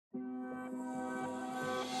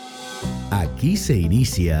Aquí se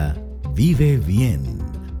inicia Vive Bien,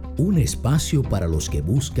 un espacio para los que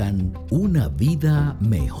buscan una vida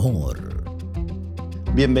mejor.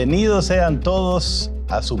 Bienvenidos sean todos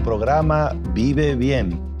a su programa Vive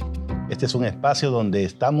Bien. Este es un espacio donde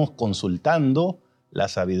estamos consultando la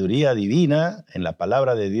sabiduría divina en la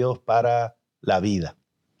palabra de Dios para la vida.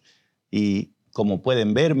 Y como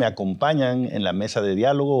pueden ver, me acompañan en la mesa de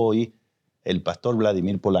diálogo hoy el pastor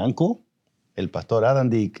Vladimir Polanco, el pastor Adam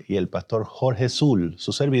Dick y el pastor Jorge Zul,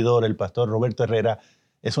 su servidor, el pastor Roberto Herrera.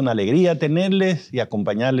 Es una alegría tenerles y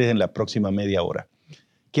acompañarles en la próxima media hora.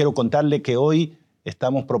 Quiero contarles que hoy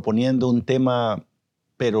estamos proponiendo un tema,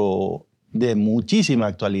 pero de muchísima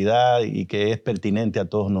actualidad y que es pertinente a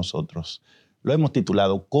todos nosotros. Lo hemos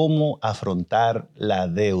titulado ¿Cómo afrontar la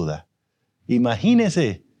deuda?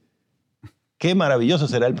 Imagínense qué maravilloso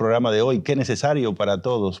será el programa de hoy, qué necesario para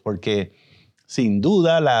todos, porque sin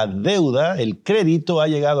duda la deuda, el crédito ha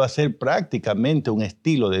llegado a ser prácticamente un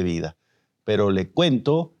estilo de vida. Pero le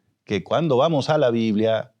cuento que cuando vamos a la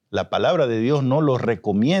Biblia, la palabra de Dios no lo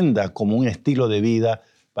recomienda como un estilo de vida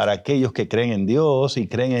para aquellos que creen en Dios y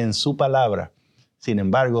creen en su palabra. Sin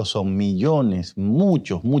embargo, son millones,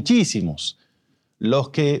 muchos, muchísimos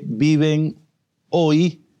los que viven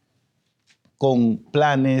hoy con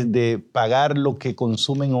planes de pagar lo que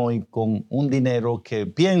consumen hoy con un dinero que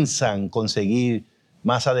piensan conseguir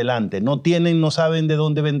más adelante. No tienen, no saben de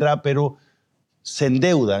dónde vendrá, pero se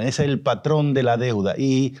endeudan. Ese es el patrón de la deuda.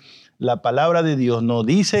 Y la palabra de Dios no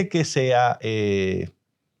dice que sea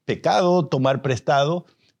pecado tomar prestado,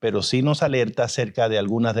 pero sí nos alerta acerca de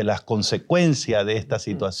algunas de las consecuencias de esta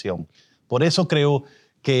situación. Por eso creo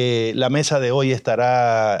que la mesa de hoy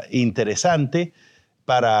estará interesante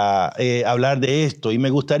para hablar de esto. Y me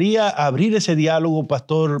gustaría abrir ese diálogo,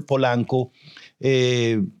 Pastor Polanco,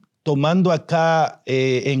 tomando acá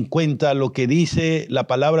en cuenta lo que dice la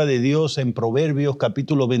palabra de Dios en Proverbios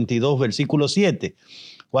capítulo 22, versículo 7,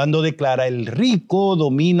 cuando declara: el rico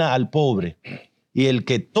domina al pobre y el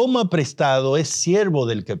que toma prestado es siervo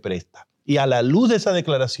del que presta. Y a la luz de esa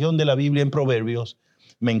declaración de la Biblia en Proverbios,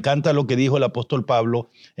 me encanta lo que dijo el apóstol Pablo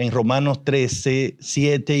en Romanos 13,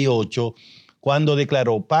 7 y 8, cuando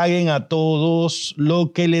declaró: paguen a todos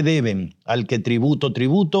lo que le deben, al que tributo,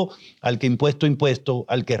 tributo, al que impuesto, impuesto,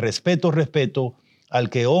 al que respeto, respeto,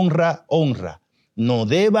 al que honra, honra. No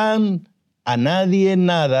deban a nadie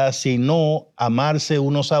nada, sino amarse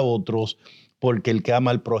unos a otros, porque el que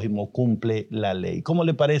ama al prójimo cumple la ley. ¿Cómo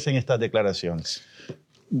le parecen estas declaraciones?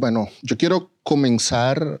 Bueno, yo quiero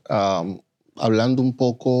comenzar hablando un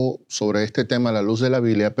poco sobre este tema a la luz de la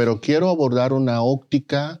Biblia, pero quiero abordar una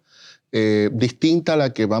óptica distinta a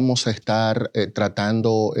la que vamos a estar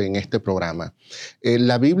tratando en este programa.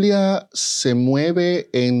 La Biblia se mueve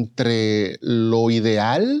entre lo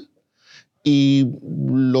ideal y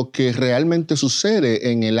lo que realmente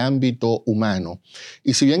sucede en el ámbito humano.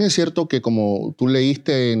 Y si bien es cierto que, como tú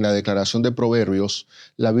leíste en la declaración de Proverbios,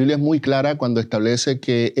 la Biblia es muy clara cuando establece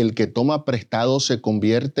que el que toma prestado se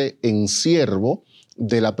convierte en siervo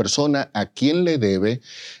de la persona a quien le debe.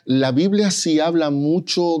 La Biblia sí habla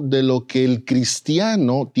mucho de lo que el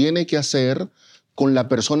cristiano tiene que hacer con la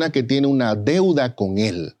persona que tiene una deuda con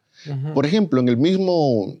él. Uh-huh. Por ejemplo, en el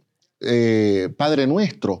mismo Padre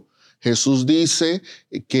Nuestro, Jesús dice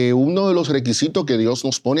que uno de los requisitos que Dios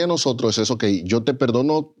nos pone a nosotros es: ok, yo te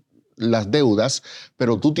perdono las deudas,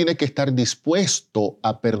 pero tú tienes que estar dispuesto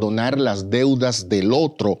a perdonar las deudas del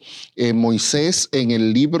otro. Moisés, en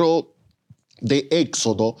el libro de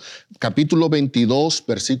Éxodo, capítulo 22,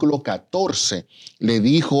 versículo 14, le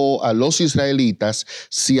dijo a los israelitas: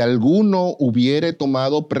 si alguno hubiere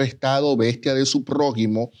tomado prestado bestia de su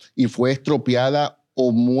prójimo y fue estropeada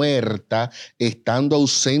o muerta, estando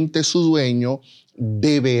ausente su dueño,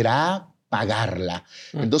 deberá pagarla.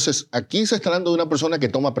 Entonces, aquí se está hablando de una persona que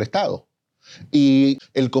toma prestado y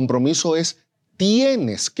el compromiso es: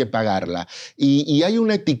 tienes que pagarla. Y hay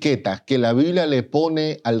una etiqueta que la Biblia le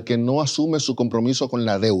pone al que no asume su compromiso con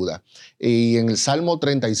la deuda. Y en el Salmo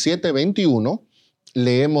 37, 21,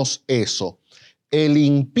 leemos eso: el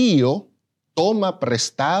impío toma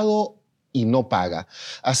prestado y no paga.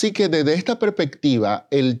 Así que desde esta perspectiva,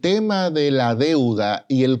 el tema de la deuda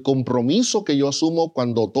y el compromiso que yo asumo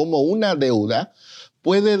cuando tomo una deuda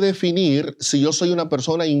puede definir si yo soy una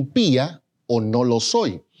persona impía o no lo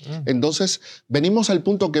soy. Entonces, venimos al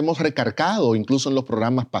punto que hemos recargado incluso en los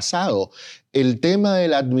programas pasados. El tema de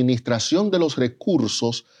la administración de los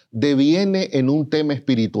recursos deviene en un tema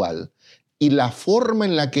espiritual. Y la forma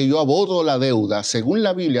en la que yo abordo la deuda, según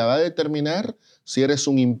la Biblia, va a determinar si eres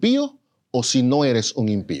un impío o si no eres un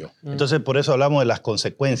impío. Entonces, por eso hablamos de las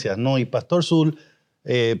consecuencias, ¿no? Y Pastor Zul,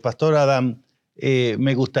 Pastor Adam,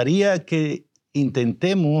 me gustaría que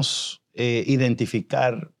intentemos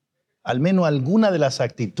identificar al menos alguna de las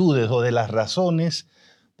actitudes o de las razones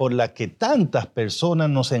por las que tantas personas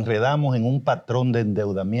nos enredamos en un patrón de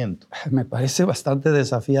endeudamiento. Me parece bastante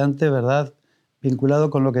desafiante, ¿verdad? Vinculado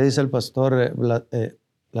con lo que dice el pastor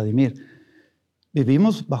Vladimir.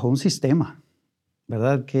 Vivimos bajo un sistema,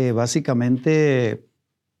 ¿verdad? Que básicamente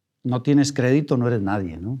no tienes crédito, no eres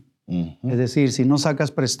nadie, ¿no? Es decir, si no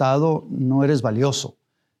sacas prestado, no eres valioso.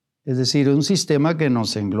 Es decir, un sistema que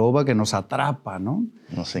nos engloba, que nos atrapa, ¿no?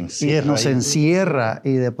 Nos encierra. Nos encierra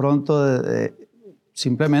y de pronto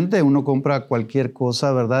simplemente uno compra cualquier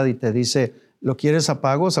cosa, ¿verdad? Y te dice, ¿lo quieres a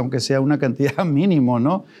pagos? Aunque sea una cantidad mínimo,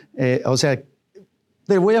 ¿no? O sea,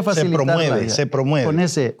 te voy a facilitar la vida. Se promueve.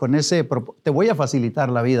 Te voy a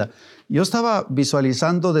facilitar la vida. Yo estaba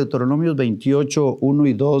visualizando Deuteronomios 28, 1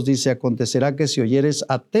 y 2, dice, acontecerá que si oyeres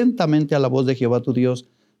atentamente a la voz de Jehová tu Dios,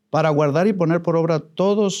 para guardar y poner por obra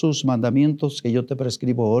todos sus mandamientos que yo te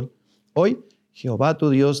prescribo hoy, Jehová tu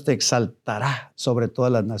Dios te exaltará sobre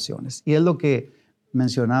todas las naciones. Y es lo que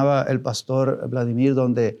mencionaba el pastor Vladimir,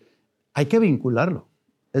 donde hay que vincularlo.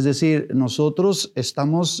 Es decir, nosotros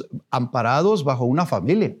estamos amparados bajo una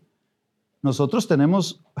familia. Nosotros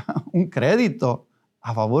tenemos un crédito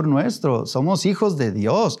a favor nuestro. Somos hijos de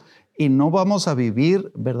Dios y no vamos a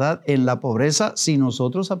vivir, ¿verdad?, en la pobreza si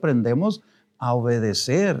nosotros aprendemos a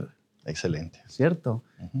obedecer. Excelente. ¿Cierto?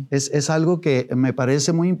 Es algo que me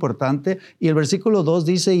parece muy importante. Y el versículo 2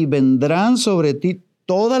 dice, y vendrán sobre ti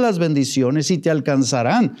todas las bendiciones y te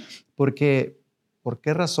alcanzarán. Porque, ¿por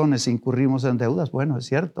qué razones incurrimos en deudas? Bueno, es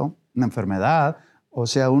cierto, una enfermedad, o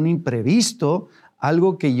sea, un imprevisto,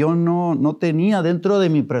 algo que yo no tenía dentro de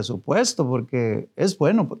mi presupuesto, porque es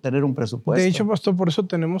bueno tener un presupuesto. De hecho, pastor, por eso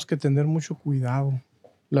tenemos que tener mucho cuidado.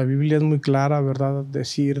 La Biblia es muy clara, ¿verdad?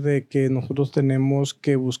 Decir de que nosotros tenemos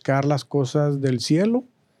que buscar las cosas del cielo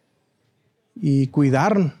y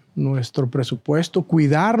cuidar nuestro presupuesto,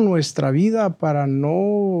 cuidar nuestra vida para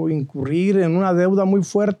no incurrir en una deuda muy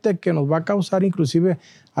fuerte que nos va a causar inclusive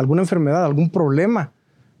alguna enfermedad, algún problema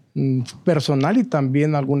personal y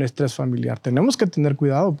también algún estrés familiar. Tenemos que tener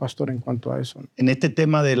cuidado, pastor, en cuanto a eso. En este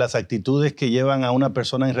tema de las actitudes que llevan a una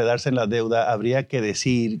persona a enredarse en la deuda, habría que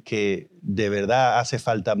decir que de verdad hace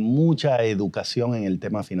falta mucha educación en el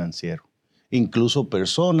tema financiero. Incluso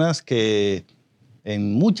personas que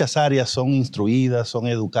en muchas áreas son instruidas, son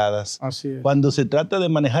educadas. Así es. Cuando se trata de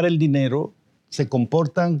manejar el dinero, se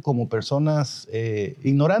comportan como personas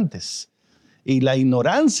ignorantes. Y la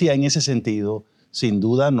ignorancia en ese sentido sin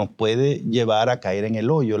duda nos puede llevar a caer en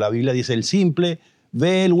el hoyo. La Biblia dice, el simple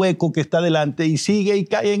ve el hueco que está delante y sigue y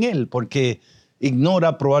cae en él, porque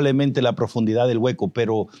ignora probablemente la profundidad del hueco.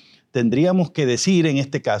 Pero tendríamos que decir en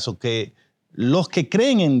este caso que los que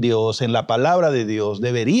creen en Dios, en la palabra de Dios,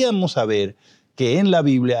 deberíamos saber que en la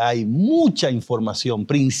Biblia hay mucha información,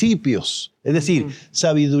 principios, es decir,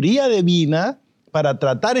 sabiduría divina para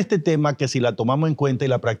tratar este tema que si la tomamos en cuenta y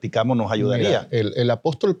la practicamos nos ayudaría. Mira, el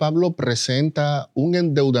apóstol Pablo presenta un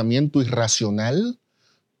endeudamiento irracional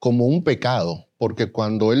como un pecado, porque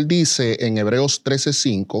cuando él dice en Hebreos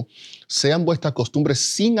 13:5, sean vuestras costumbres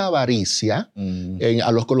sin avaricia,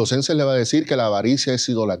 a los colosenses le va a decir que la avaricia es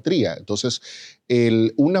idolatría. Entonces,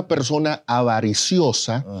 una persona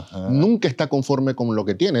avariciosa nunca está conforme con lo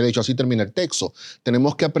que tiene. De hecho, así termina el texto.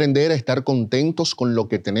 Tenemos que aprender a estar contentos con lo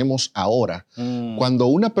que tenemos ahora. Cuando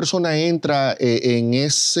una persona entra en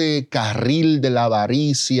ese carril de la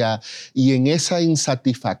avaricia y en esa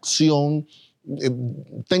insatisfacción,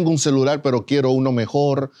 tengo un celular pero quiero uno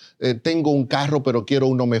mejor, tengo un carro pero quiero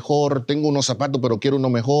uno mejor, tengo unos zapatos pero quiero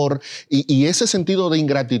uno mejor, y ese sentido de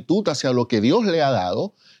ingratitud hacia lo que Dios le ha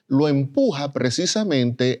dado lo empuja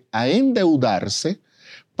precisamente a endeudarse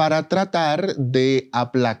para tratar de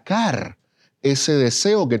aplacar ese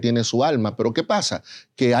deseo que tiene su alma. Pero ¿qué pasa?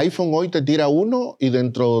 Que iPhone hoy te tira uno y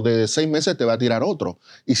dentro de 6 meses te va a tirar otro,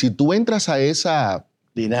 y si tú entras a esa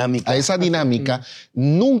dinámica,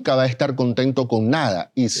 nunca va a estar contento con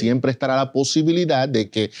nada, y siempre estará la posibilidad de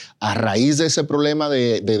que a raíz de ese problema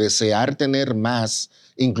de desear tener más,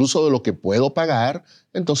 incluso de lo que puedo pagar,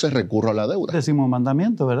 entonces recurro a la deuda. 10º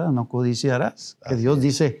mandamiento, ¿verdad? No codiciarás. Que Dios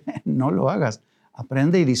dice, no lo hagas.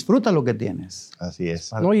 Aprende y disfruta lo que tienes. Así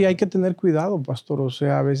es. No, y hay que tener cuidado, pastor. O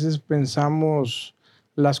sea, a veces pensamos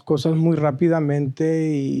las cosas muy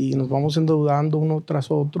rápidamente y nos vamos endeudando uno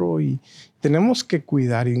tras otro, y tenemos que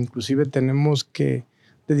cuidar, inclusive tenemos que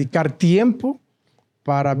dedicar tiempo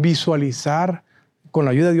para visualizar con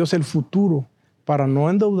la ayuda de Dios el futuro, para no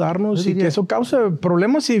endeudarnos y que eso cause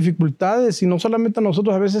problemas y dificultades, y no solamente a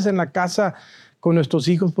nosotros, a veces en la casa con nuestros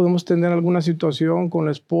hijos podemos tener alguna situación con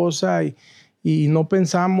la esposa y no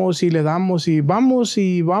pensamos y le damos y vamos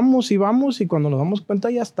y vamos y vamos y cuando nos damos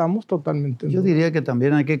cuenta ya estamos totalmente en Yo deuda. diría que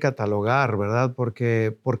también hay que catalogar, ¿verdad?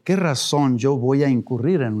 Porque ¿por qué razón yo voy a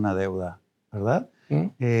incurrir en una deuda, verdad?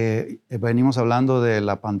 Venimos hablando de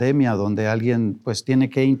la pandemia, donde alguien pues tiene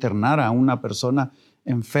que internar a una persona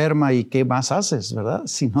enferma y ¿qué más haces, verdad?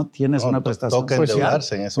 Si no tienes una prestación toca social,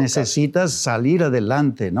 endeudarse en esos necesitas salir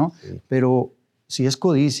adelante, ¿no? Sí. Pero si es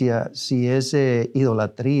codicia, si es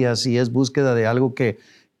idolatría, si es búsqueda de algo que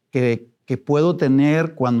puedo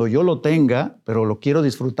tener cuando yo lo tenga, pero lo quiero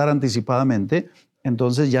disfrutar anticipadamente,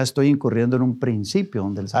 entonces ya estoy incurriendo en un principio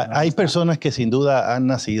donde el Señor Hay está. personas que sin duda han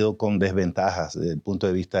nacido con desventajas desde el punto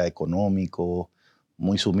de vista económico,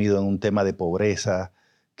 muy sumido en un tema de pobreza,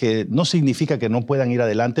 que no significa que no puedan ir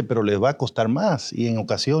adelante, pero les va a costar más y en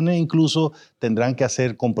ocasiones incluso tendrán que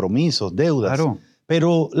hacer compromisos, deudas. Claro.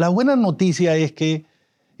 Pero la buena noticia es que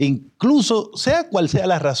incluso sea cual sea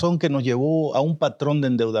la razón que nos llevó a un patrón de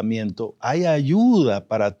endeudamiento, hay ayuda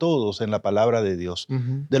para todos en la palabra de Dios.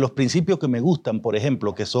 De los principios que me gustan, por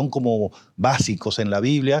ejemplo, que son como básicos en la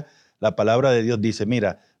Biblia, la palabra de Dios dice,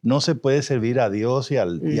 mira, no se puede servir a Dios y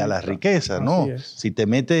a la riqueza, ¿no? Si te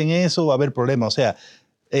metes en eso va a haber problemas. O sea,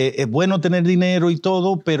 es bueno tener dinero y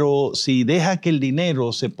todo, pero si deja que el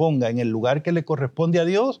dinero se ponga en el lugar que le corresponde a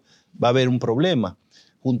Dios, va a haber un problema.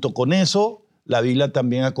 Junto con eso, la Biblia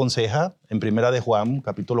también aconseja, en 1 de Juan,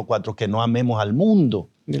 capítulo 4, que no amemos al mundo,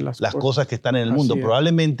 ni las cosas que están en el mundo.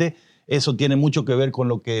 Probablemente eso tiene mucho que ver con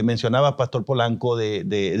lo que mencionaba Pastor Polanco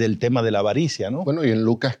del tema de la avaricia, ¿no? Bueno, y en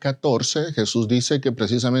Lucas 14, Jesús dice que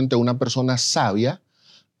precisamente una persona sabia,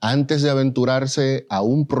 antes de aventurarse a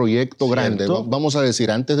un proyecto grande, vamos a decir,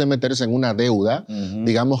 antes de meterse en una deuda,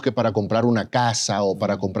 digamos que para comprar una casa o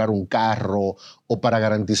para comprar un carro o para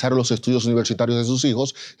garantizar los estudios universitarios de sus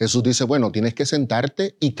hijos, Jesús dice, bueno, tienes que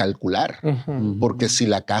sentarte y calcular, porque si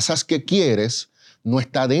la casa que quieres no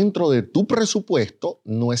está dentro de tu presupuesto,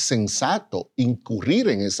 no es sensato incurrir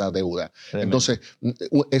en esa deuda. Tremendo. Entonces,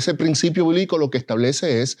 ese principio bíblico lo que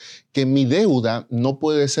establece es que mi deuda no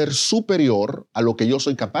puede ser superior a lo que yo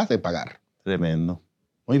soy capaz de pagar. Tremendo.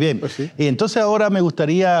 Muy bien. Pues sí. Y entonces ahora me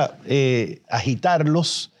gustaría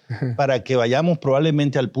agitarlos para que vayamos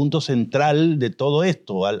probablemente al punto central de todo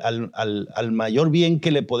esto, al mayor bien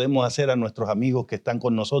que le podemos hacer a nuestros amigos que están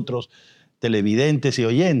con nosotros, televidentes y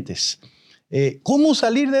oyentes. ¿Cómo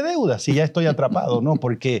salir de deudas si ya estoy atrapado? ¿No?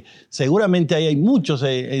 Porque seguramente hay muchos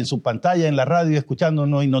en su pantalla, en la radio,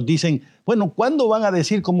 escuchándonos y nos dicen, bueno, ¿cuándo van a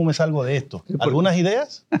decir cómo me salgo de esto? ¿Algunas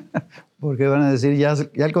ideas? Porque van a decir, ya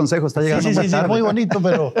el consejo está llegando más tarde. Sí, muy bonito,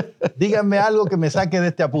 pero díganme algo que me saque de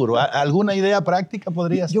este apuro. ¿Alguna idea práctica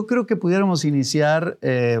podría ser? Yo creo que pudiéramos iniciar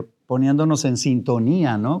poniéndonos en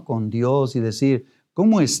sintonía, ¿no? Con Dios y decir,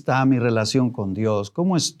 ¿cómo está mi relación con Dios?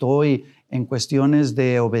 ¿Cómo estoy en cuestiones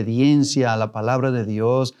de obediencia a la palabra de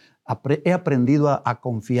Dios? He aprendido a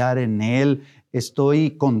confiar en Él.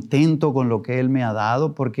 Estoy contento con lo que Él me ha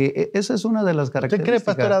dado, porque esa es una de las características. ¿Usted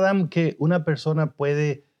cree, Pastor Adam, que una persona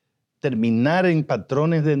puede terminar en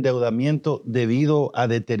patrones de endeudamiento debido a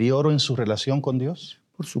deterioro en su relación con Dios?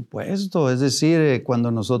 Por supuesto, es decir, cuando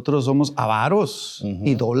nosotros somos avaros,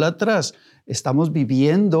 idólatras, estamos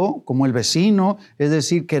viviendo como el vecino, es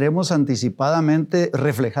decir, queremos anticipadamente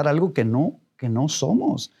reflejar algo que no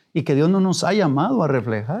somos y que Dios no nos ha llamado a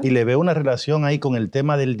reflejar. Y le veo una relación ahí con el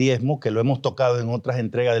tema del diezmo, que lo hemos tocado en otras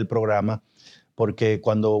entregas del programa, porque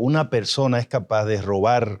cuando una persona es capaz de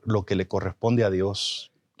robar lo que le corresponde a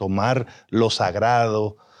Dios, tomar lo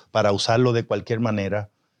sagrado para usarlo de cualquier manera,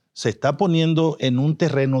 se está poniendo en un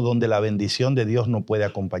terreno donde la bendición de Dios no puede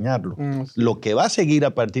acompañarlo. Lo que va a seguir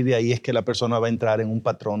a partir de ahí es que la persona va a entrar en un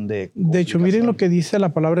patrón de... De hecho, miren lo que dice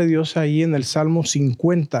la palabra de Dios ahí en el Salmo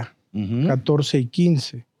 50, 14 y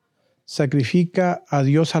 15. Sacrifica a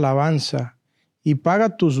Dios alabanza y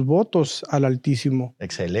paga tus votos al Altísimo.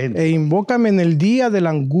 Excelente. E invócame en el día de la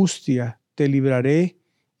angustia, te libraré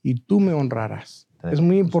y tú me honrarás. Es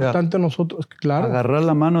muy importante nosotros, claro. Agarrar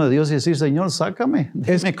la mano de Dios y decir, Señor, sácame.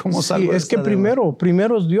 Dime cómo salgo. Es que primero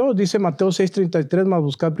es Dios. Dice Mateo 6:33, mas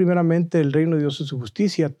buscad primeramente el reino de Dios y su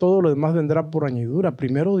justicia. Todo lo demás vendrá por añadidura.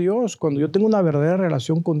 Primero Dios. Cuando yo tengo una verdadera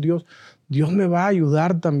relación con Dios, Dios me va a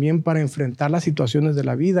ayudar también para enfrentar las situaciones de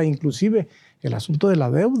la vida, inclusive el asunto de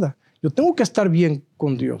la deuda. Yo tengo que estar bien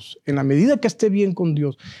con Dios. En la medida que esté bien con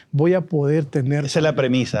Dios, voy a poder tener... Esa es la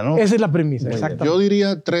premisa, ¿no? Esa es la premisa, exactamente. Yo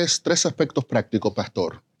diría tres aspectos prácticos,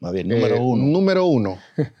 pastor. Más bien, número uno. Número uno,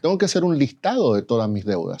 tengo que hacer un listado de todas mis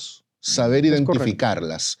deudas. Saber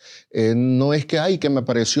identificarlas. No es que, que me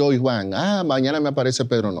apareció hoy Juan, mañana me aparece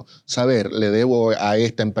Pedro, no. Saber, le debo a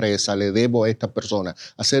esta empresa, le debo a esta persona.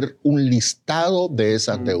 Hacer un listado de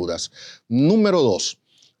esas deudas. Número dos,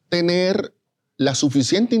 tener la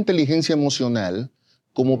suficiente inteligencia emocional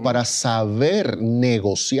como para saber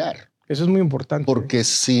negociar. Eso es muy importante. Porque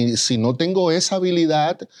si no tengo esa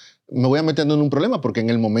habilidad, me voy a metiendo en un problema, porque en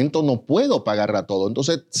el momento no puedo pagar a todo.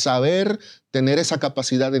 Entonces, saber tener esa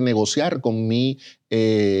capacidad de negociar con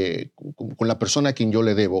la persona a quien yo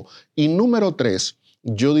le debo. Y número 3,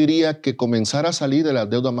 yo diría que comenzar a salir de las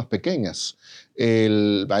deudas más pequeñas.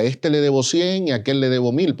 A este le debo 100 y a aquel le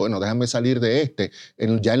debo 1000. Bueno, déjame salir de este.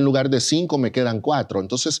 Ya en lugar de 5 me quedan 4.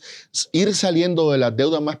 Entonces, ir saliendo de las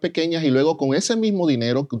deudas más pequeñas y luego con ese mismo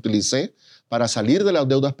dinero que utilicé para salir de las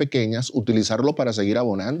deudas pequeñas, utilizarlo para seguir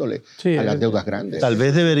abonándole a las deudas grandes. Tal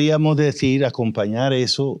vez deberíamos decir, acompañar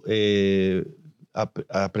eso,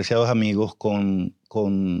 apreciados amigos, con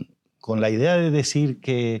la idea de decir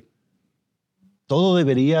que todo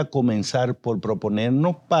debería comenzar por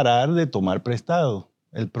proponernos parar de tomar prestado.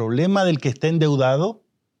 El problema del que está endeudado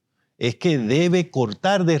es que debe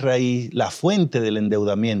cortar de raíz la fuente del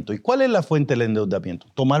endeudamiento. ¿Y cuál es la fuente del endeudamiento?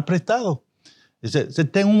 Tomar prestado. Si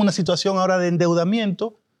tengo una situación ahora de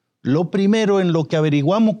endeudamiento, lo primero en lo que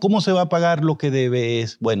averiguamos cómo se va a pagar lo que debe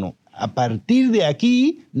es, bueno, a partir de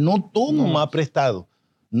aquí no tomo más prestado.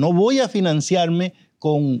 No voy a financiarme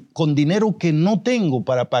con dinero que no tengo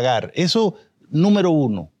para pagar. Eso, número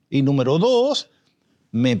 1. Y número 2,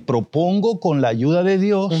 me propongo con la ayuda de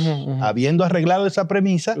Dios, habiendo arreglado esa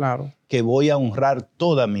premisa, que voy a honrar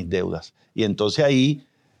todas mis deudas. Y entonces ahí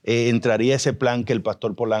entraría ese plan que el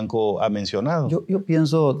pastor Polanco ha mencionado. Yo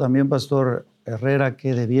pienso también, pastor Herrera,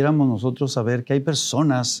 que debiéramos nosotros saber que hay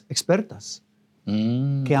personas expertas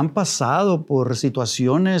que han pasado por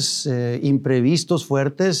situaciones imprevistos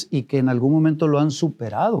fuertes y que en algún momento lo han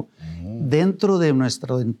superado. Dentro de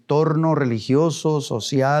nuestro entorno religioso,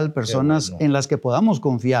 social, personas en las que podamos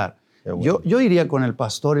confiar. Yo iría con el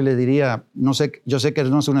pastor y le diría, no sé, yo sé que él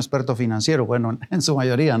no es un experto financiero, bueno, en su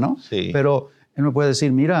mayoría, ¿no? Sí. Pero él me puede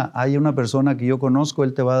decir, mira, hay una persona que yo conozco,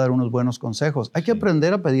 él te va a dar unos buenos consejos. Hay que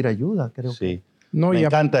aprender a pedir ayuda, creo que. No, me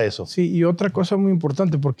encanta eso. Sí, y otra cosa muy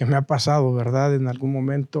importante, porque me ha pasado, ¿verdad? En algún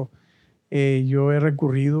momento yo he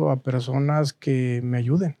recurrido a personas que me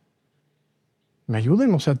ayuden. Me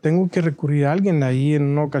ayuden, o sea, tengo que recurrir a alguien. Ahí en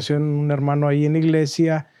una ocasión, un hermano ahí en la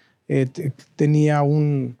iglesia tenía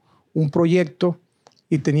un proyecto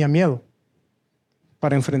y tenía miedo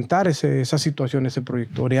para enfrentar esa situación, ese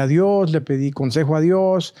proyecto. Oré a Dios, le pedí consejo a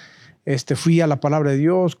Dios, fui a la palabra de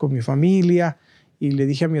Dios con mi familia y le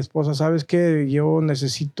dije a mi esposa, ¿sabes qué? Yo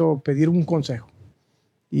necesito pedir un consejo.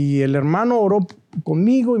 Y el hermano oró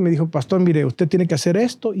conmigo y me dijo, pastor, mire, usted tiene que hacer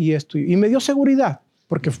esto y esto. Y me dio seguridad,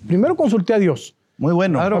 porque primero consulté a Dios. Muy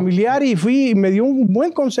bueno. Familiar, y fui y me dio un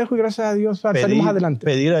buen consejo y gracias a Dios salimos adelante.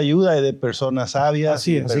 Pedir ayuda de personas sabias.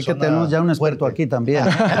 Así que tenemos ya un experto aquí también.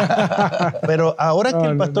 Pero ahora que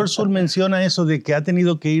el pastor Sul menciona eso de que ha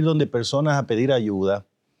tenido que ir donde personas a pedir ayuda,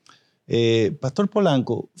 pastor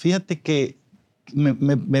Polanco, fíjate que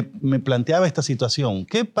me planteaba esta situación.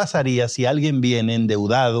 ¿Qué pasaría si alguien viene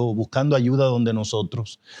endeudado, buscando ayuda donde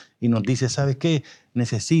nosotros y nos dice, ¿sabes qué?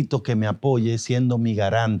 Necesito que me apoye siendo mi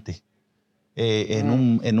garante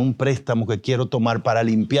en un préstamo que quiero tomar para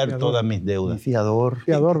limpiar todas mis deudas? Fiador,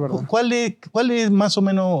 ¿verdad? ¿Cuál es más o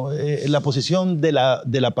menos la posición de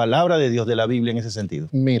la palabra de Dios, de la Biblia en ese sentido?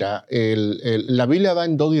 Mira, la Biblia va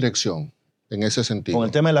en 2 direcciones. En ese sentido. Con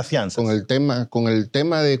el tema de las fianzas. Con el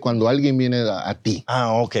tema de cuando alguien viene a ti.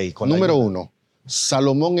 Ok. Número 1,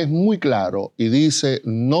 Salomón es muy claro y dice,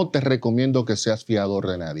 no te recomiendo que seas fiador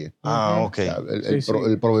de nadie. Ok. O sea,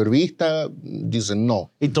 el proverbista dice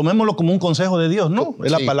no. Y tomémoslo como un consejo de Dios, ¿no?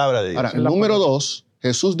 Es la palabra de Dios. Ahora, número 2,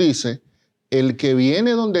 Jesús dice, el que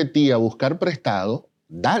viene donde ti a buscar prestado,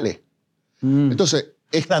 dale. Entonces,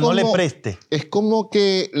 no le preste. Es como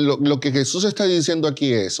que lo que Jesús está diciendo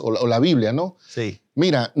aquí es, o la Biblia, ¿no? Sí.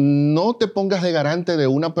 Mira, no te pongas de garante de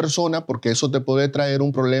una persona porque eso te puede traer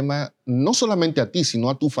un problema no solamente a ti, sino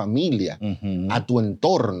a tu familia, a tu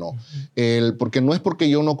entorno. Porque no es porque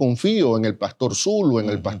yo no confío en el pastor Zul o en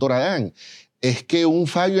el pastor Adán. Es que un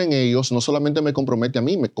fallo en ellos no solamente me compromete a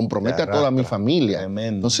mí, me compromete a toda mi familia.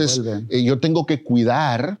 Tremendo. Entonces, yo tengo que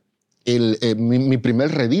cuidar mi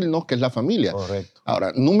primer redil, ¿no? Que es la familia. Correcto.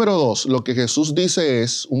 Ahora, número 2, lo que Jesús dice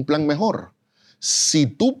es un plan mejor. Si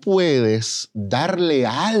tú puedes darle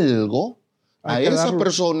algo a esa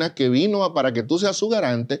persona que vino para que tú seas su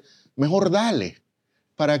garante, mejor dale,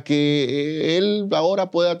 para que él ahora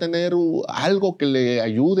pueda tener algo que le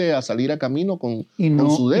ayude a salir a camino con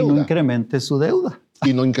su deuda. Y no incremente su deuda.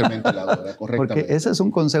 Y no incremente la deuda, correctamente. Porque ese es un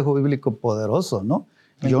consejo bíblico poderoso, ¿no?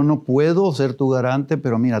 Yo no puedo ser tu garante,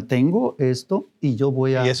 pero mira, tengo esto y yo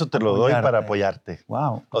voy a Y eso te lo doy para apoyarte.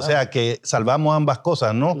 Wow. O sea que salvamos ambas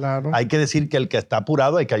cosas, ¿no? Claro. Hay que decir que el que está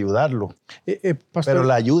apurado hay que ayudarlo. Pastor, Pero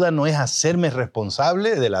la ayuda no es hacerme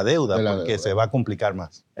responsable de la deuda, De la porque deuda. se va a complicar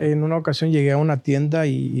más. en una ocasión llegué a una tienda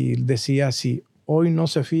y decía así, hoy no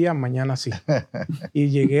se fía, mañana sí. Y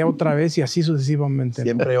llegué otra vez y así sucesivamente.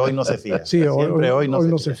 Siempre hoy no se fía. Sí, Siempre hoy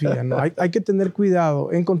no se fía. ¿no? Hay que tener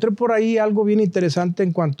cuidado. Encontré por ahí algo bien interesante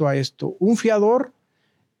en cuanto a esto. Un fiador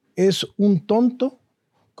es un tonto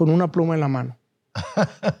con una pluma en la mano.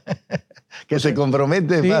 Que se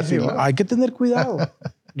compromete Sí, fácil. sí, ¿no? hay que tener cuidado.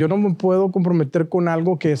 Yo no me puedo comprometer con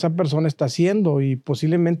algo que esa persona está haciendo y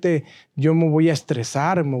posiblemente yo me voy a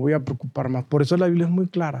estresar, me voy a preocupar más. Por eso la Biblia es muy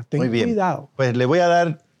clara. Ten Muy bien. cuidado. Pues le voy a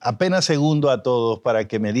dar apenas segundo a todos para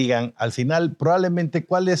que me digan al final probablemente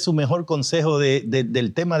cuál es su mejor consejo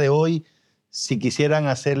del tema de hoy si quisieran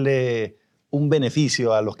hacerle un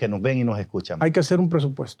beneficio a los que nos ven y nos escuchan. Hay que hacer un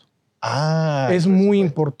presupuesto. Es el muy presupuesto.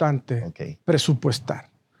 importante Ok, presupuestar.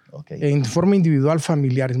 ok. En forma individual,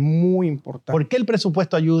 familiar, es muy importante. ¿Por qué el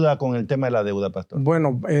presupuesto ayuda con el tema de la deuda, pastor?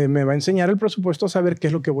 Bueno, me va a enseñar el presupuesto a saber qué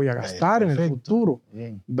es lo que voy a gastar en el perfecto. futuro.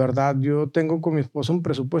 Bien. ¿Verdad? Yo tengo con mi esposa un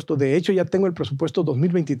presupuesto. De hecho, ya tengo el presupuesto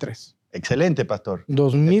 2023. Excelente, pastor.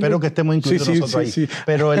 2000. Espero que estemos incluidos nosotros ahí. Sí.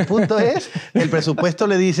 Pero el punto es, el presupuesto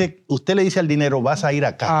le dice, usted le dice al dinero, vas a ir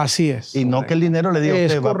acá. Así es. Y no que el dinero le diga,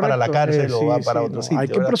 Es usted va para la correcto. cárcel o va Sí, para sí, otro no. sitio. Hay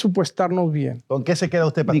que ¿verdad? presupuestarnos bien. ¿Con qué se queda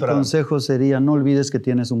usted, Mi pastor? consejo sería, no olvides que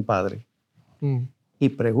tienes un padre Mm. y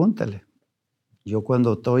pregúntale. Yo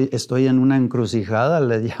cuando estoy en una encrucijada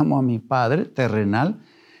le llamo a mi padre terrenal,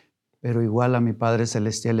 pero igual a mi Padre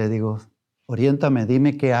Celestial le digo, oriéntame,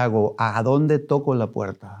 dime qué hago, a dónde toco la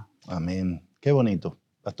puerta. Amén. Qué bonito.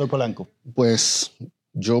 Pastor Polanco. Pues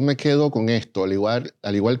yo me quedo con esto, al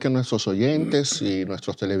igual que nuestros oyentes y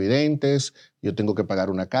nuestros televidentes, yo tengo que pagar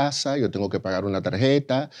una casa, yo tengo que pagar una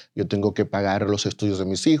tarjeta, yo tengo que pagar los estudios de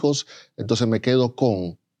mis hijos, entonces me quedo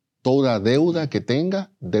con toda deuda que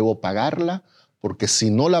tenga, debo pagarla, porque si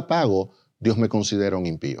no la pago, Dios me considera un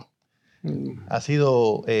impío. Ha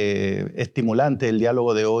sido estimulante el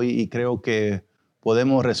diálogo de hoy y creo que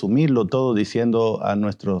podemos resumirlo todo diciendo a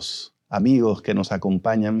nuestros amigos que nos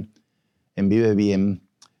acompañan en Vive Bien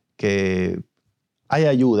que hay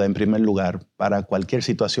ayuda en primer lugar para cualquier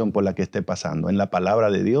situación por la que esté pasando en la palabra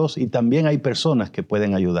de Dios y también hay personas que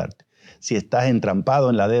pueden ayudarte. Si estás entrampado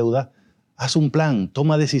en la deuda, haz un plan,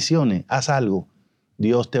 toma decisiones, haz algo.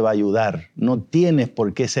 Dios te va a ayudar. No tienes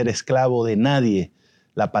por qué ser esclavo de nadie.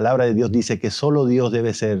 La palabra de Dios dice que solo Dios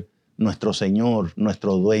debe ser nuestro Señor,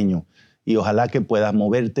 nuestro dueño. Y ojalá que puedas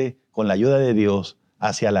moverte con la ayuda de Dios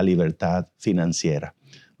hacia la libertad financiera.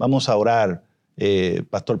 Vamos a orar.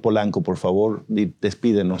 Pastor Polanco, por favor,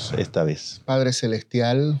 despídenos esta vez. Padre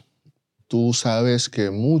Celestial, tú sabes que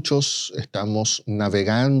muchos estamos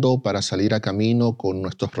navegando para salir a camino con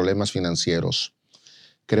nuestros problemas financieros.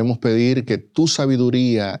 Queremos pedir que tu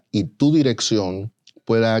sabiduría y tu dirección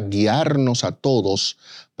pueda guiarnos a todos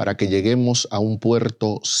para que lleguemos a un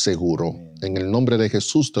puerto seguro. Amén. En el nombre de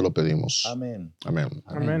Jesús te lo pedimos. Amén. Amén.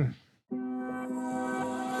 Amén.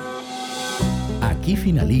 Aquí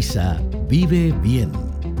finaliza Vive Bien.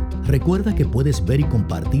 Recuerda que puedes ver y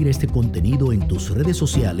compartir este contenido en tus redes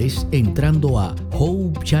sociales entrando a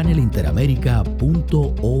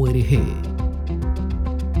hopechannelinteramerica.org.